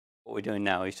What we're doing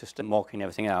now is just marking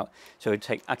everything out, so we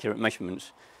take accurate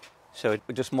measurements. So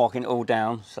we're just marking it all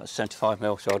down, so that's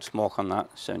 75mm, so I'll just mark on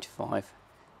that, 75.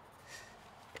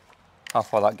 How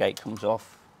far that gate comes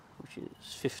off, which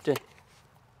is 50.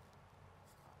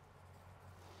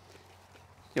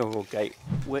 The overall gate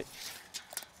width,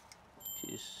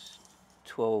 which is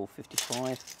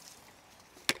 12.55.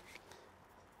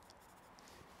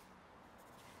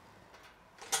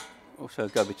 Also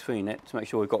go between it to make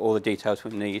sure we've got all the details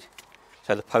we need.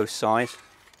 So the post size,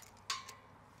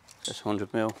 that's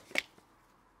 100mm.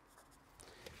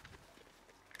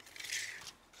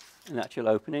 An actual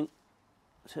opening,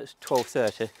 so it's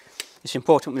 12.30. It's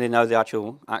important we know the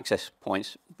actual access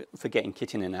points for getting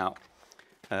kit in and out.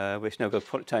 It's no good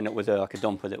turning up with like a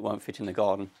dumper that won't fit in the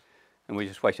garden, and we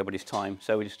just waste everybody's time.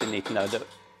 So we just need to know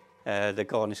that the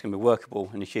garden is going to be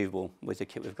workable and achievable with the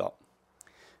kit we've got.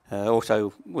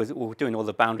 Also, with doing all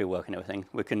the boundary work and everything,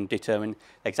 we can determine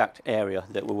the exact area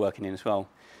that we're working in as well.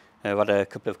 I've had a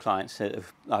couple of clients that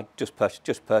have just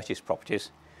purchased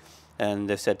properties, and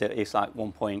they've said that it's like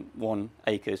 1.1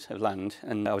 acres of land,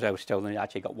 and I was able to tell them they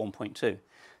actually got 1.2.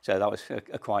 So that was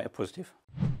quite a positive.